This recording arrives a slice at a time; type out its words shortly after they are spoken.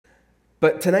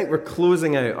But tonight we're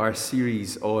closing out our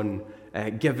series on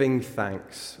giving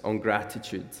thanks, on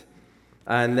gratitude.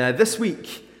 And this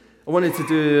week I wanted to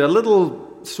do a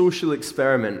little social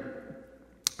experiment,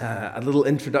 a little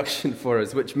introduction for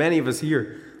us, which many of us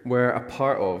here were a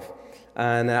part of.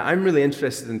 And I'm really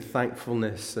interested in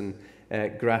thankfulness and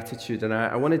gratitude, and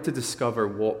I wanted to discover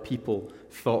what people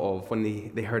thought of when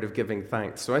they heard of giving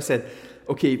thanks. So I said,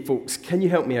 okay, folks, can you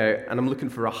help me out? And I'm looking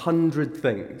for 100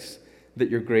 things that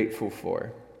you're grateful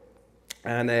for.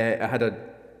 And I had a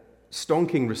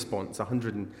stonking response.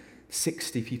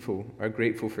 160 people are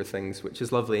grateful for things, which is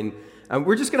lovely. And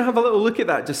we're just going to have a little look at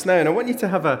that just now. And I want you to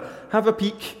have a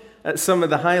peek at some of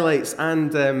the highlights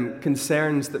and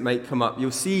concerns that might come up.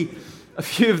 You'll see a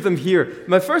few of them here.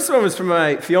 My first one was from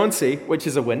my fiance, which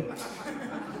is a win.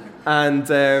 And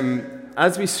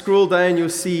as we scroll down, you'll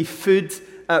see food,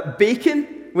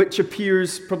 bacon, which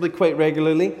appears probably quite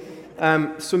regularly.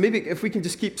 So maybe if we can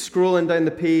just keep scrolling down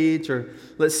the page, or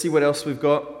let's see what else we've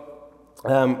got.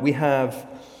 We have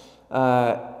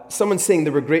someone saying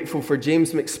they were grateful for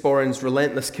James McSporran's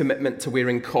relentless commitment to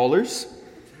wearing collars.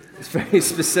 It's very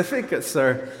specific. It's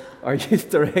our youth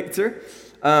director.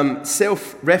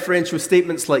 Self-referential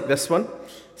statements like this one,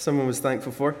 someone was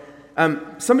thankful for.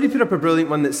 Somebody put up a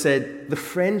brilliant one that said, the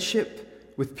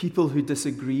friendship with people who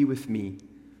disagree with me.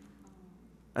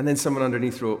 And then someone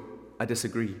underneath wrote, I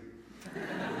disagree.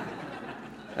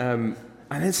 And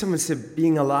then someone said,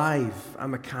 being alive,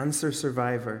 I'm a cancer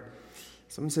survivor.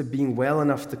 Someone said, being well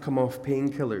enough to come off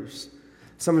painkillers.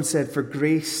 Someone said, for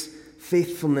grace,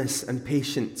 faithfulness, and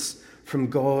patience from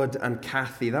God and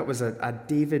Kathy. That was a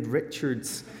David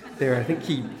Richards there. I think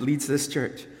he leads this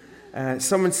church.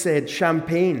 Someone said,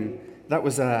 champagne. That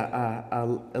was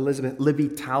a Elizabeth Libby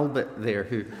Talbot there,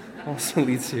 who also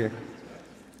leads here.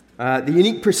 The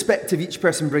unique perspective each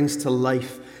person brings to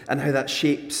life and how that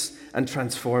shapes and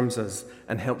transforms us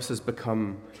and helps us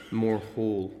become more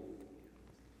whole.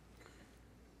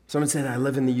 Someone said, I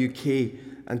live in the UK,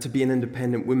 and to be an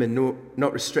independent woman,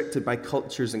 not restricted by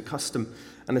cultures and custom,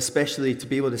 and especially to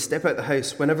be able to step out the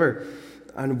house whenever,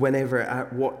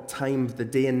 at what time of the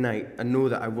day and night, and know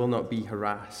that I will not be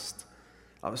harassed.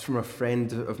 That was from a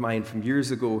friend of mine from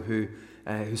years ago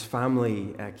whose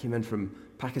family came in from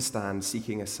Pakistan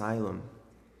seeking asylum.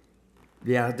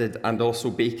 They added, and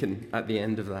also bacon at the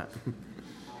end of that.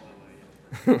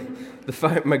 The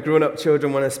fact my grown-up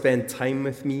children want to spend time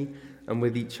with me and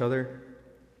with each other.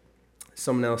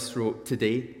 Someone else wrote,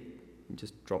 today,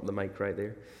 just drop the mic right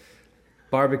there.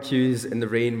 Barbecues in the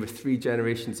rain with 3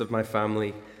 generations of my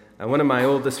family, and one of my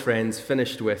oldest friends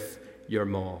finished with, your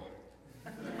ma.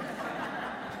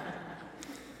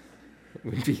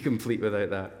 We'd be complete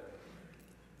without that.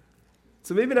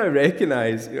 So maybe now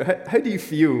recognize, how do you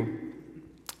feel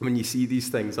when you see these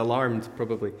things? Alarmed,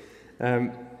 probably.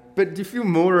 But do you feel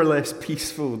more or less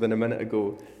peaceful than a minute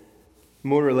ago?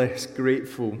 More or less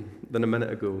grateful than a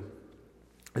minute ago?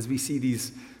 As we see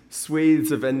these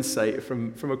swathes of insight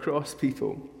from across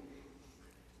people.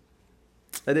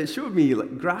 And it showed me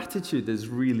gratitude is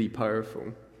really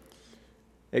powerful.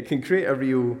 It can create a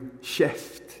real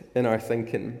shift in our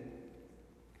thinking.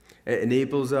 It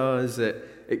enables us,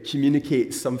 it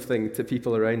communicates something to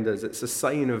people around us. It's a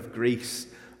sign of grace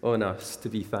on us to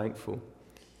be thankful.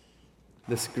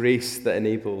 This grace that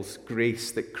enables,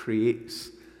 grace that creates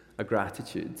a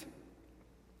gratitude.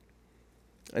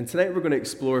 And tonight we're going to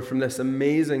explore from this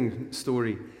amazing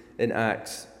story in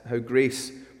Acts how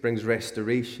grace brings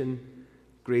restoration,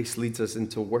 grace leads us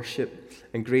into worship,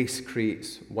 and grace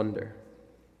creates wonder.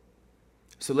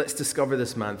 So let's discover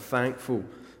this man, thankful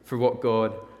for what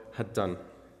God had done.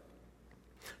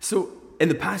 So in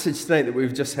the passage tonight that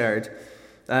we've just heard,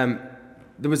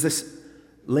 there was this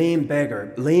lame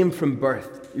beggar, lame from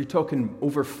birth. You're talking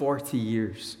over 40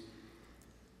 years.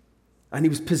 And he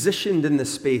was positioned in the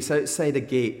space outside a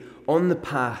gate, on the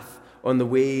path, on the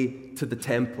way to the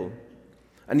temple.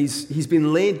 And he's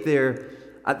been laid there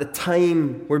at the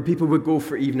time where people would go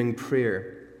for evening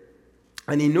prayer.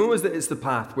 And he knows that it's the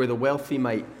path where the wealthy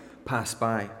might pass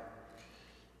by.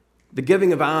 The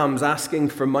giving of alms, asking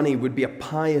for money, would be a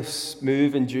pious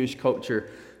move in Jewish culture.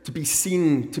 To be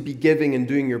seen to be giving and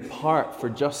doing your part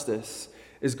for justice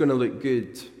is going to look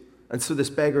good. And so this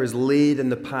beggar is laid in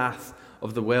the path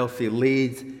of the wealthy,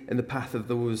 laid in the path of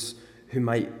those who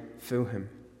might fill him.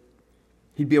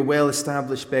 He'd be a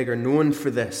well-established beggar, known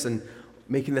for this and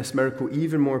making this miracle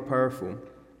even more powerful.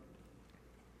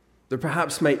 There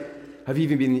perhaps might have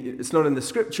even been, it's not in the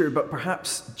scripture, but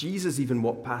perhaps Jesus even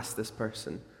walked past this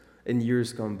person in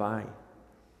years gone by.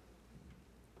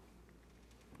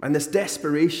 And this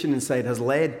desperation inside has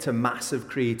led to massive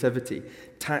creativity,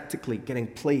 tactically getting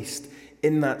placed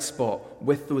in that spot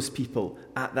with those people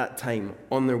at that time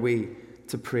on their way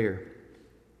to prayer.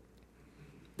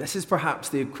 This is perhaps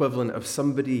the equivalent of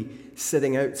somebody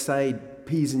sitting outside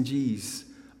P's and G's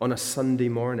on a Sunday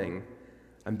morning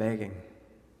and begging.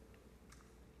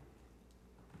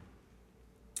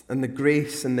 And the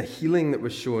grace and the healing that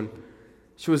was shown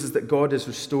shows us that God is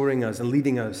restoring us and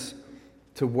leading us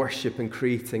to worship and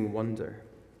creating wonder.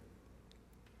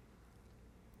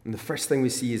 And the first thing we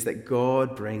see is that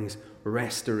God brings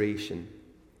restoration.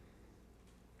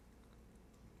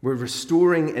 We're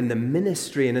restoring in the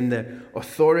ministry and in the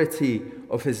authority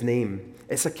of his name.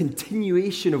 It's a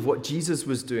continuation of what Jesus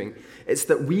was doing. It's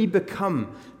that we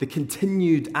become the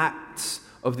continued acts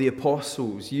of the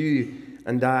apostles, you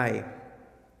and I.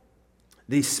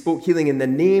 They spoke healing in the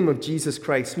name of Jesus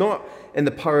Christ, not in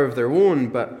the power of their own,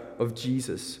 but of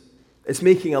Jesus. It's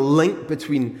making a link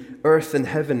between earth and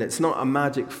heaven. It's not a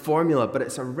magic formula, but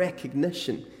it's a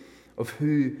recognition of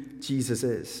who Jesus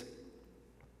is.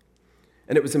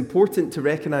 And it was important to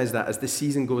recognize that as the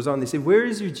season goes on. They say, where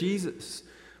is your Jesus?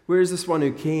 Where is this one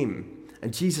who came?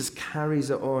 And Jesus carries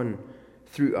it on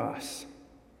through us.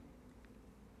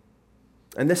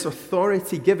 And this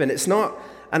authority given, it's not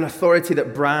an authority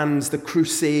that brands the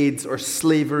Crusades or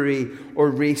slavery or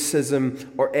racism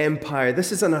or empire.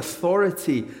 This is an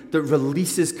authority that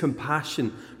releases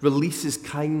compassion, releases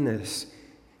kindness,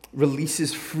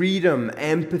 releases freedom,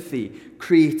 empathy,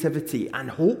 creativity, and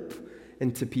hope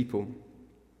into people.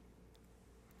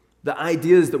 The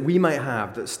ideas that we might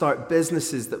have that start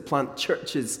businesses, that plant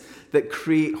churches, that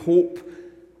create hope,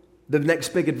 the next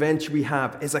big adventure we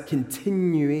have is a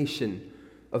continuation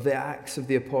of the acts of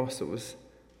the apostles.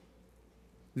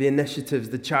 The initiatives,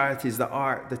 the charities, the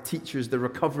art, the teachers, the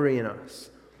recovery in us.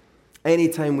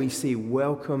 Anytime we say,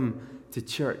 welcome to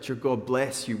church, or God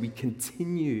bless you, we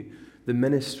continue the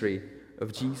ministry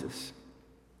of Jesus.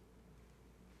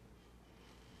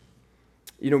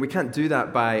 You know, we can't do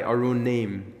that by our own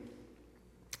name.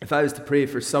 If I was to pray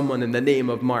for someone in the name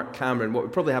of Mark Cameron, what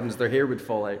would probably happen is their hair would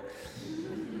fall out.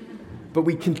 But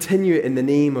we continue it in the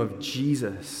name of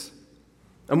Jesus.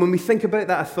 And when we think about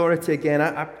that authority again,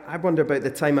 I wonder about the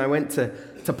time I went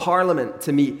to Parliament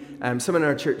to meet someone in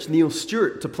our church, Neil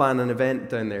Stewart, to plan an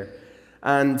event down there.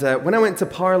 And when I went to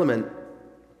Parliament,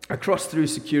 I crossed through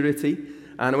security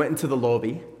and I went into the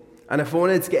lobby. And if I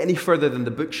wanted to get any further than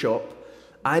the bookshop,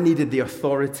 I needed the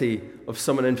authority of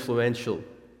someone influential,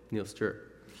 Neil Stewart.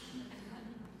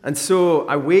 And so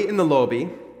I wait in the lobby,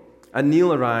 and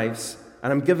Neil arrives,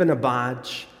 and I'm given a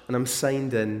badge, and I'm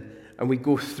signed in, and we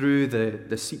go through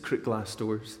the secret glass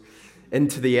doors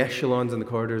into the echelons and the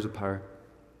corridors of power.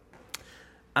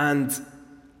 And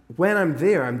when I'm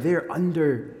there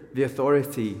under the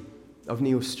authority of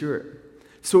Neil Stewart.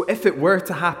 So if it were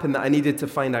to happen that I needed to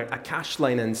find a cash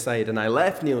line inside and I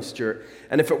left Neil Stewart,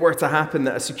 and if it were to happen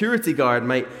that a security guard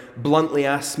might bluntly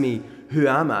ask me, who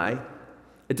am I?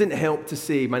 It didn't help to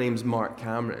say, my name's Mark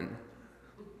Cameron.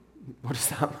 What does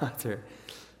that matter?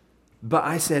 But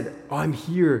I said, I'm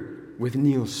here with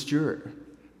Neil Stewart,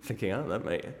 thinking, that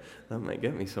might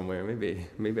get me somewhere.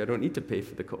 Maybe I don't need to pay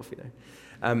for the coffee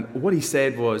now. What he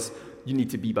said was, you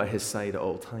need to be by his side at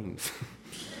all times.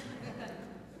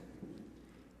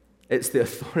 It's the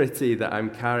authority that I'm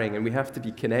carrying, and we have to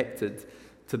be connected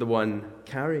to the one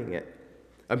carrying it.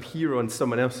 I'm here on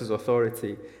someone else's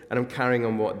authority, and I'm carrying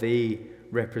on what they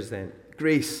represent.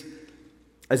 Grace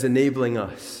is enabling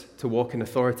us to walk in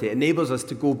authority. It enables us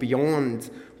to go beyond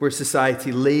where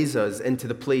society lays us into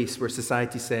the place where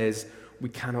society says we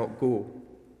cannot go.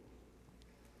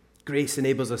 Grace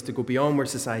enables us to go beyond where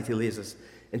society lays us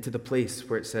into the place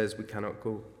where it says we cannot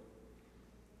go.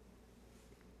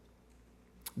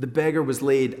 The beggar was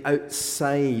laid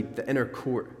outside the inner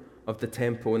court of the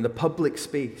temple in the public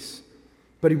space,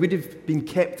 but he would have been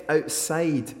kept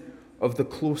outside of the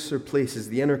closer places,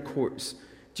 the inner courts,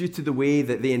 due to the way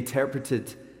that they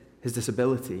interpreted his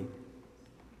disability.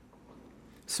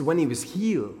 So when he was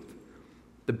healed,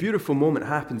 the beautiful moment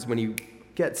happens when he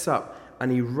gets up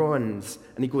and he runs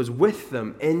and he goes with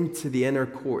them into the inner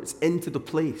courts, into the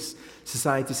place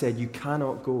society said you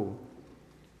cannot go.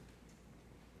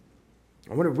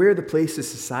 I wonder where the places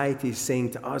society is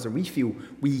saying to us, or we feel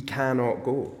we cannot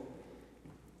go.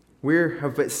 Where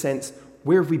have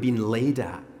we been laid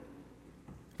at?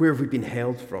 Where have we been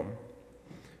held from?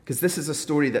 Because this is a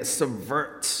story that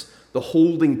subverts the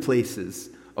holding places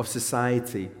of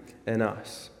society in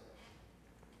us.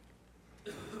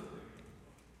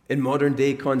 In modern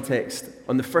day context,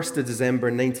 on the 1st of December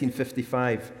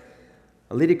 1955,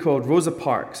 a lady called Rosa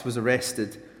Parks was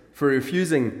arrested for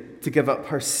refusing to give up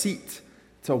her seat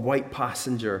to a white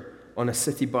passenger on a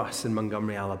city bus in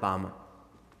Montgomery, Alabama.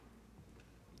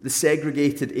 The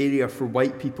segregated area for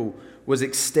white people was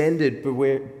extended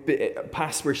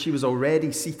past where she was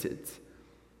already seated.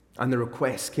 And the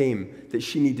request came that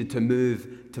she needed to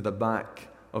move to the back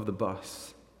of the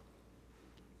bus.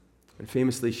 And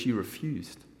famously, she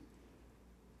refused.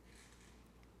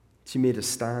 She made a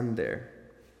stand there.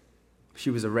 She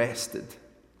was arrested.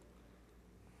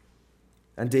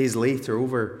 And days later,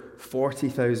 over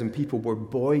 40,000 people were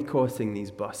boycotting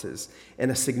these buses in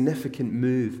a significant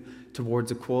move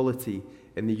towards equality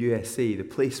in the USA, the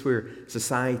place where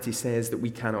society says that we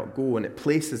cannot go, and it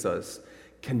places us,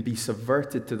 can be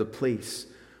subverted to the place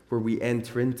where we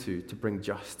enter into to bring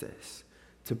justice,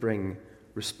 to bring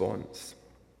response.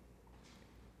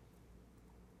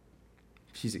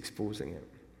 She's exposing it.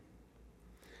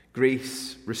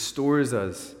 Grace restores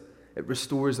us. It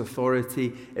restores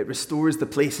authority. It restores the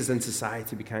places in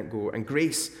society we can't go. And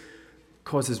grace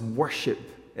causes worship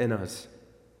in us.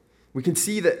 We can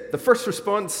see that the first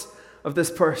response of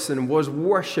this person was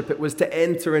worship. It was to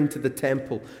enter into the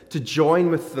temple, to join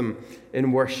with them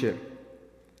in worship.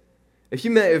 If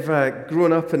you might have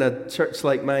grown up in a church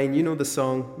like mine, you know the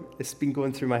song, it's been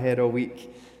going through my head all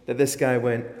week, that this guy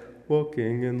went,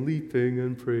 walking and leaping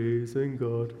and praising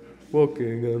God,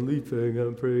 walking and leaping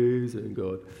and praising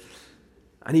God.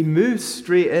 And he moves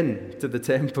straight in to the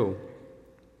temple.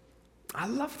 I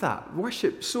love that.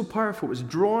 Worship, so powerful. It's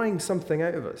drawing something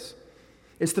out of us.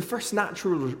 It's the first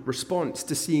natural response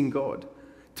to seeing God,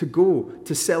 to go,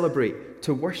 to celebrate,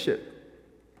 to worship.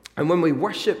 And when we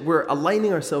worship, we're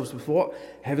aligning ourselves with what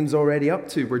heaven's already up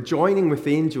to. We're joining with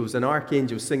angels and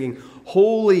archangels singing,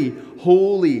 holy,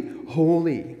 holy,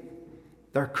 holy.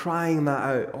 They're crying that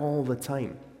out all the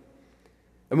time.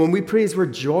 And when we praise, we're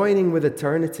joining with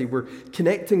eternity. We're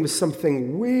connecting with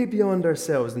something way beyond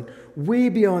ourselves and way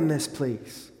beyond this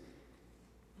place.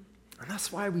 And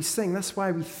that's why we sing. That's why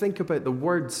we think about the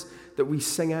words that we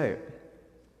sing out.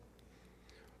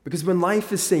 Because when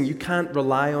life is saying you can't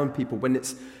rely on people, when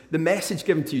it's the message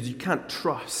given to you, you can't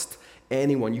trust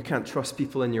anyone. You can't trust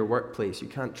people in your workplace. You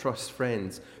can't trust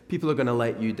friends. People are going to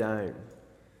let you down.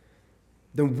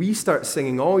 Then we start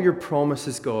singing, all your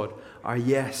promises, God, are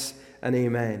yes and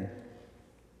amen.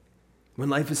 When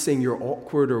life is saying you're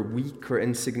awkward or weak or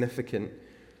insignificant,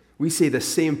 we say the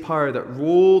same power that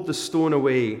rolled the stone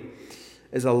away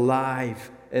is alive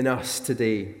in us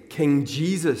today. King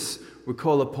Jesus, we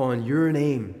call upon your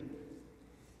name.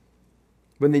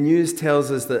 When the news tells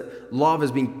us that love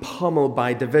is being pummeled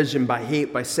by division, by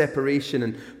hate, by separation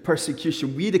and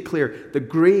persecution, we declare the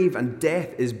grave and death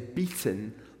is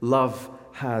beaten. Love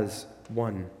has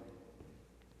won.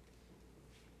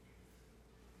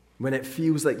 When it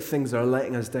feels like things are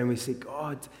letting us down, we say,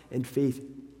 God, in faith,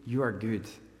 you are good.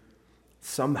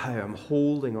 Somehow I'm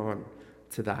holding on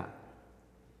to that.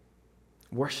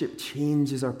 Worship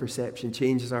changes our perception,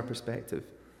 changes our perspective.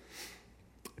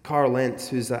 Carl Lentz,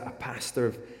 who's a pastor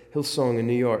of Hillsong in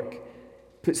New York,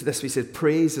 puts it this way. He says,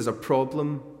 praise is a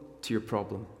problem to your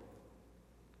problem.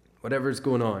 Whatever's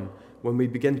going on, when we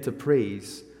begin to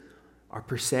praise, our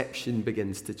perception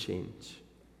begins to change.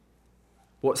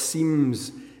 What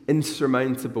seems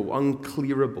insurmountable,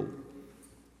 unclearable,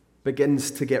 begins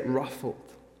to get ruffled.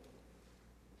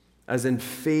 As in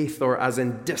faith or as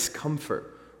in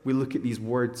discomfort, we look at these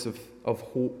words of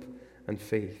hope and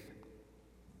faith.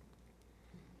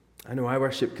 I know I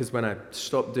worship because when I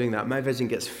stop doing that, my vision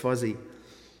gets fuzzy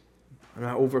and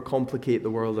I overcomplicate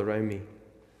the world around me.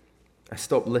 I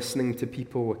stop listening to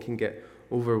people. I can get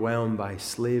overwhelmed by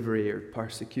slavery or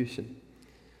persecution.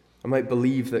 I might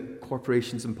believe that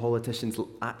corporations and politicians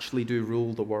actually do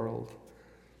rule the world.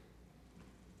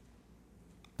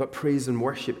 But praise and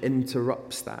worship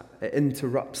interrupts that. It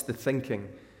interrupts the thinking,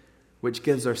 which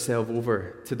gives ourselves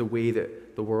over to the way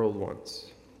that the world wants.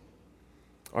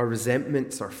 Our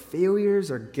resentments, our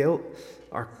failures, our guilt,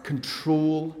 our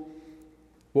control,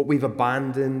 what we've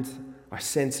abandoned, our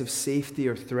sense of safety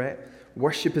or threat.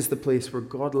 Worship is the place where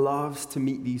God loves to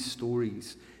meet these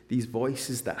stories, these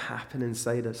voices that happen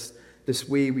inside us, this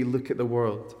way we look at the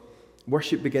world.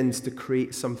 Worship begins to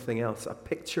create something else, a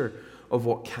picture of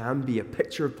what can be, a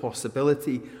picture of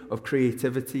possibility, of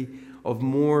creativity, of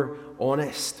more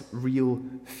honest, real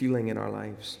feeling in our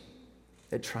lives.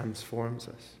 It transforms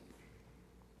us.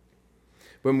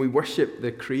 When we worship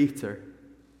the Creator,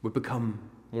 we become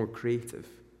more creative.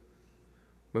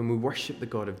 When we worship the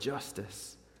God of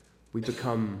justice, we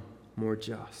become more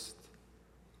just.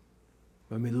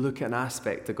 When we look at an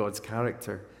aspect of God's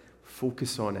character,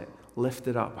 focus on it, lift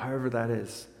it up, however that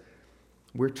is,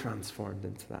 we're transformed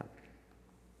into that.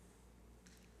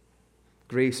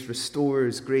 Grace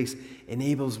restores, grace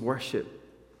enables worship.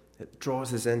 It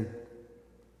draws us in,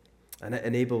 and it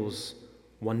enables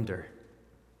wonder.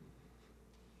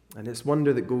 And it's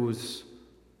wonder that goes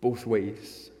both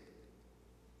ways.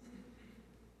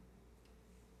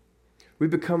 We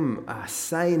become a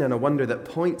sign and a wonder that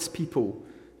points people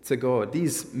to God.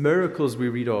 These miracles we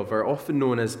read of are often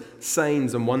known as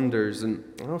signs and wonders, and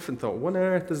I often thought, what on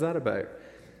earth is that about?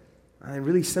 And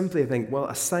really simply I think, well,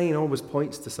 a sign always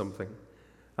points to something,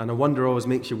 and a wonder always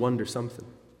makes you wonder something.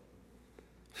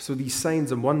 So these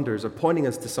signs and wonders are pointing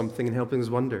us to something and helping us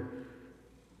wonder.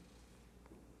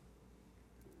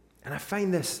 And I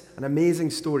find this an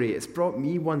amazing story. It's brought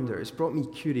me wonder. It's brought me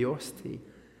curiosity.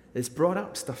 It's brought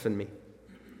up stuff in me.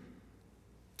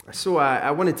 So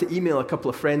I wanted to email a couple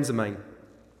of friends of mine,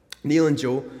 Neil and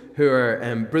Joe, who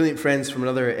are brilliant friends from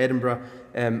another Edinburgh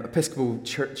Episcopal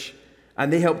church.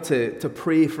 And they help to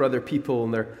pray for other people,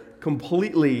 and they're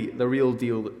completely the real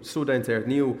deal, so down to earth.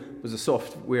 Neil was a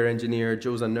software engineer,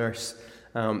 Joe's a nurse.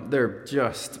 They're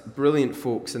just brilliant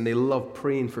folks, and they love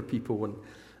praying for people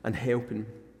and helping.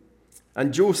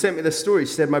 And Joe sent me this story.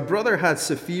 She said, my brother had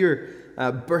severe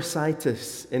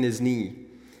bursitis in his knee.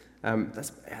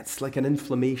 It's like an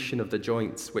inflammation of the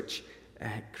joints, which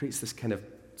creates this kind of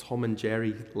Tom and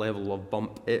Jerry level of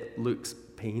bump. It looks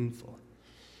painful.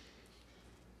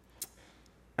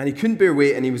 And he couldn't bear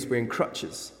weight, and he was wearing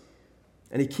crutches.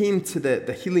 And he came to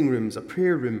the healing rooms, a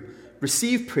prayer room,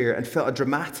 received prayer, and felt a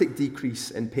dramatic decrease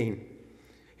in pain.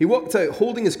 He walked out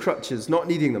holding his crutches, not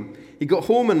needing them. He got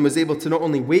home and was able to not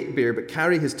only weight bear, but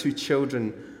carry his 2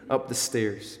 children up the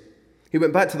stairs. He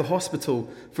went back to the hospital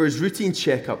for his routine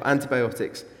checkup,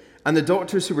 antibiotics, and the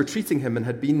doctors who were treating him and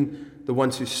had been the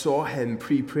ones who saw him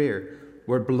pre-prayer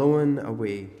were blown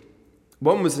away.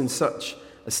 One was in such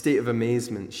a state of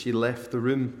amazement, she left the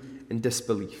room in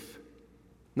disbelief.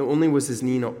 Not only was his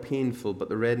knee not painful, but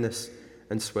the redness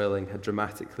and swelling had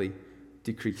dramatically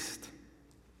decreased.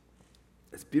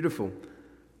 It's beautiful.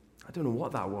 I don't know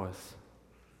what that was.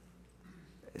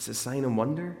 It's a sign and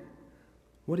wonder.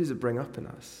 What does it bring up in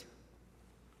us?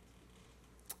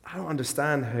 I don't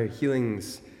understand how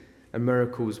healings and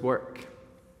miracles work.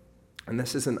 And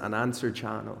this isn't an answer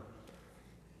channel.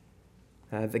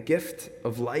 The gift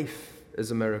of life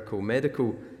is a miracle.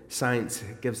 Medical science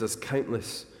gives us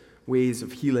countless ways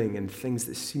of healing and things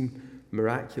that seem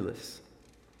miraculous.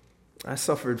 I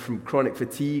suffered from chronic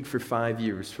fatigue for 5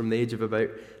 years, from the age of about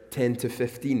 10 to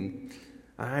 15.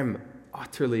 I'm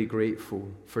utterly grateful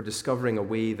for discovering a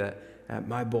way that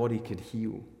my body could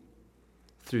heal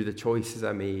through the choices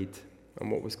I made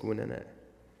and what was going in it.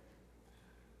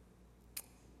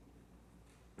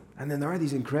 And then there are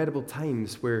these incredible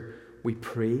times where we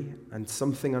pray and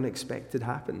something unexpected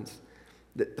happens.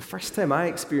 The first time I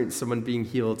experienced someone being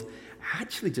healed, I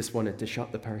actually just wanted to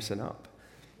shut the person up.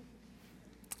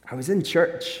 I was in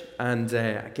church, and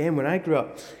again, when I grew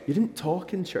up, you didn't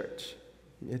talk in church.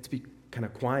 You had to be kind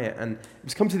of quiet. And it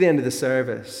was come to the end of the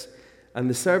service, and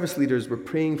the service leaders were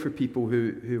praying for people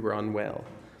who were unwell.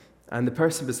 And the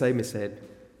person beside me said,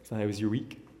 "So how was your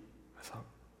week?" I thought,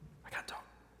 I can't talk.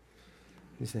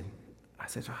 I said,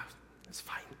 it's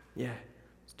fine. Yeah,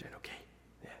 it's doing okay.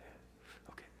 Yeah,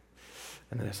 okay.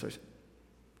 And then I started,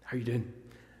 how are you doing?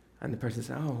 And the person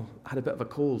said, I had a bit of a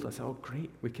cold. I said, great.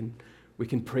 We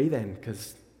can pray then,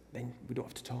 because then we don't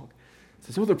have to talk.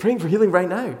 I said, they're praying for healing right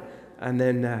now. And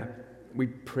then we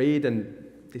prayed, and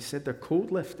they said their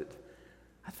cold lifted.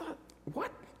 I thought,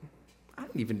 what? I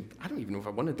don't even know if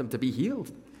I wanted them to be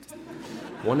healed. Just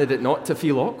wanted it not to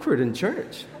feel awkward in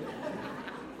church.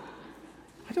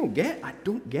 I don't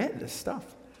get this stuff.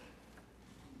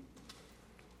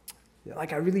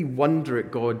 Like, I really wonder at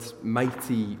God's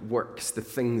mighty works, the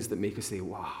things that make us say,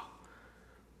 wow,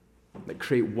 that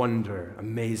create wonder,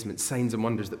 amazement, signs and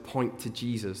wonders that point to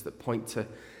Jesus, that point to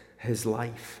his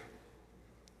life.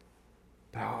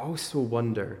 But I also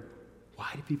wonder,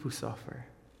 why do people suffer?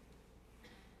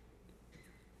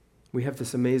 We have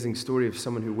this amazing story of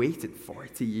someone who waited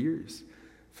 40 years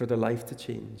for their life to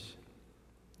change.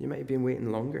 You might have been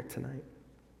waiting longer tonight.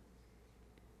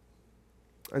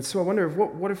 And so I wonder,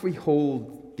 what if we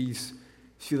hold these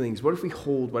feelings? What if we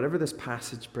hold whatever this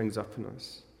passage brings up in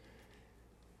us?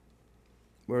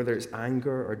 Whether it's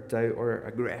anger or doubt or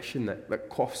aggression that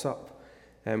coughs up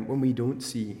when we don't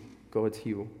see God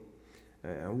heal.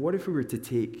 What if we were to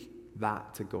take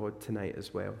that to God tonight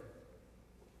as well?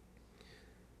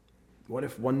 What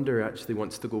if wonder actually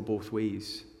wants to go both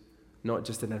ways? Not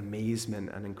just in amazement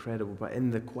and incredible, but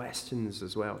in the questions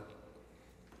as well.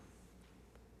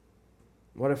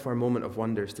 What if our moment of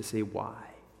wonder is to say, why?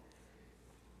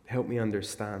 Help me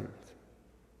understand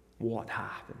what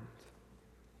happened.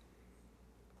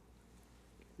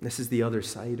 This is the other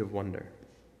side of wonder.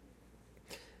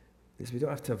 Is we don't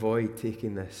have to avoid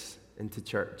taking this into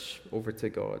church, over to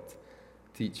God,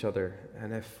 to each other.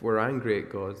 And if we're angry at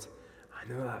God,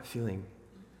 I know that feeling,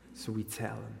 so we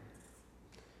tell him.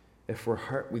 If we're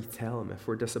hurt, we tell him. If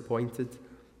we're disappointed,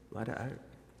 let it out.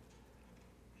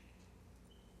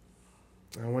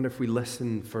 I wonder if we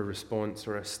listen for a response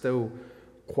or a still,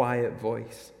 quiet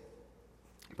voice.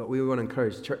 But we want to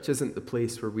encourage, church isn't the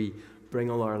place where we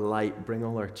bring all our light, bring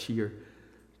all our cheer,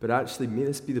 but actually may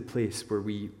this be the place where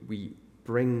we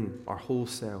bring our whole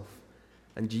self,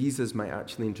 and Jesus might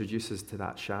actually introduce us to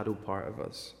that shadow part of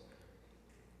us.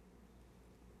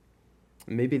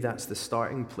 And maybe that's the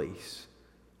starting place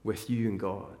with you and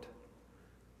God.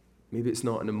 Maybe it's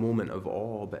not in a moment of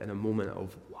awe, but in a moment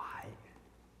of why.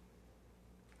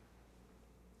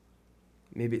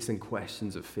 Maybe it's in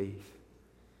questions of faith.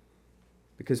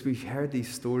 Because we've heard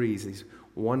these stories, these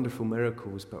wonderful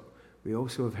miracles, but we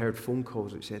also have heard phone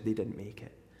calls which said they didn't make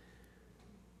it.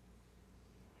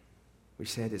 Which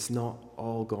said it's not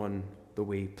all gone the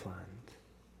way planned.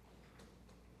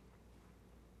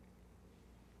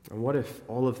 And what if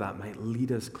all of that might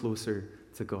lead us closer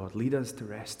to God, lead us to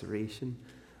restoration,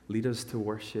 lead us to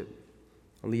worship,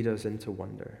 and lead us into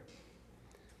wonder?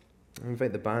 I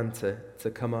invite the band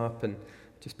to come up and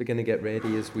just begin to get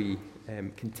ready as we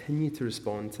continue to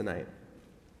respond tonight.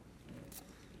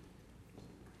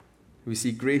 We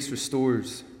see grace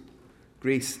restores.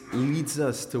 Grace leads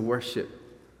us to worship,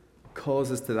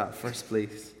 calls us to that first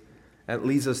place. It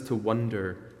leads us to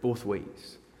wonder both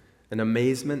ways. In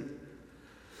amazement,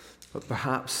 but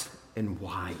perhaps in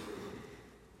why.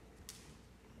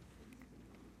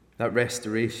 That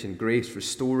restoration, grace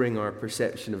restoring our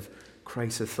perception of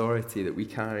Christ's authority that we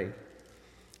carry.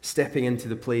 Stepping into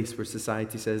the place where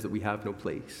society says that we have no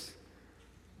place.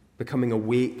 Becoming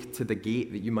awake to the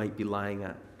gate that you might be lying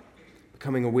at.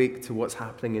 Becoming awake to what's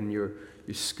happening in your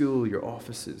school, your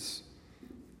offices,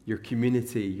 your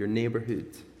community, your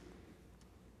neighborhood.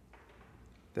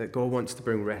 That God wants to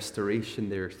bring restoration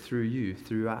there through you,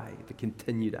 through the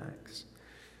continued acts.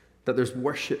 That there's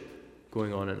worship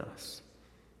going on in us.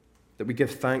 That we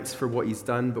give thanks for what he's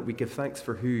done, but we give thanks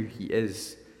for who he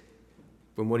is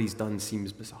when what he's done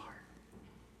seems bizarre.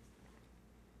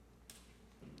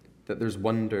 That there's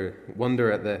wonder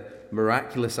at the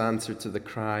miraculous answer to the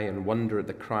cry, and wonder at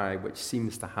the cry which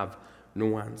seems to have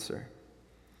no answer.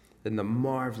 In the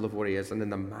marvel of what he is and in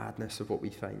the madness of what we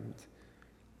find,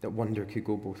 that wonder could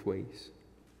go both ways.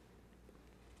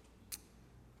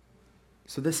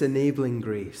 So this enabling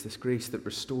grace, this grace that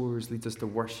restores, leads us to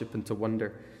worship and to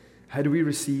wonder, how do we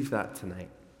receive that tonight?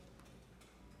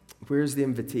 Where's the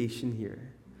invitation here?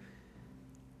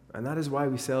 And that is why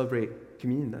we celebrate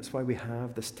communion. That's why we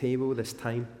have this table, this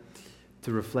time,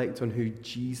 to reflect on who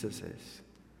Jesus is.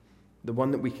 The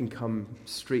one that we can come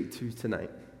straight to tonight.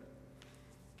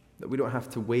 That we don't have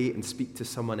to wait and speak to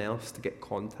someone else to get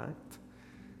contact.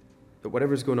 That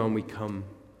whatever's going on, we come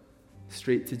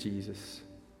straight to Jesus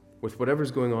with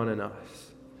whatever's going on in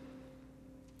us.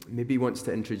 Maybe he wants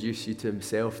to introduce you to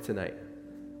himself tonight,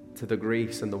 to the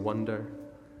grace and the wonder.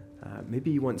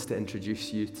 Maybe he wants to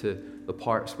introduce you to the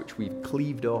parts which we've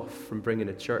cleaved off from bringing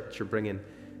to church or bringing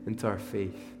into our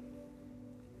faith.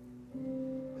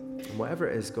 And whatever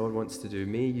it is God wants to do,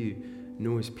 may you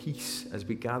know his peace as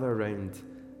we gather around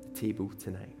the table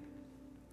tonight.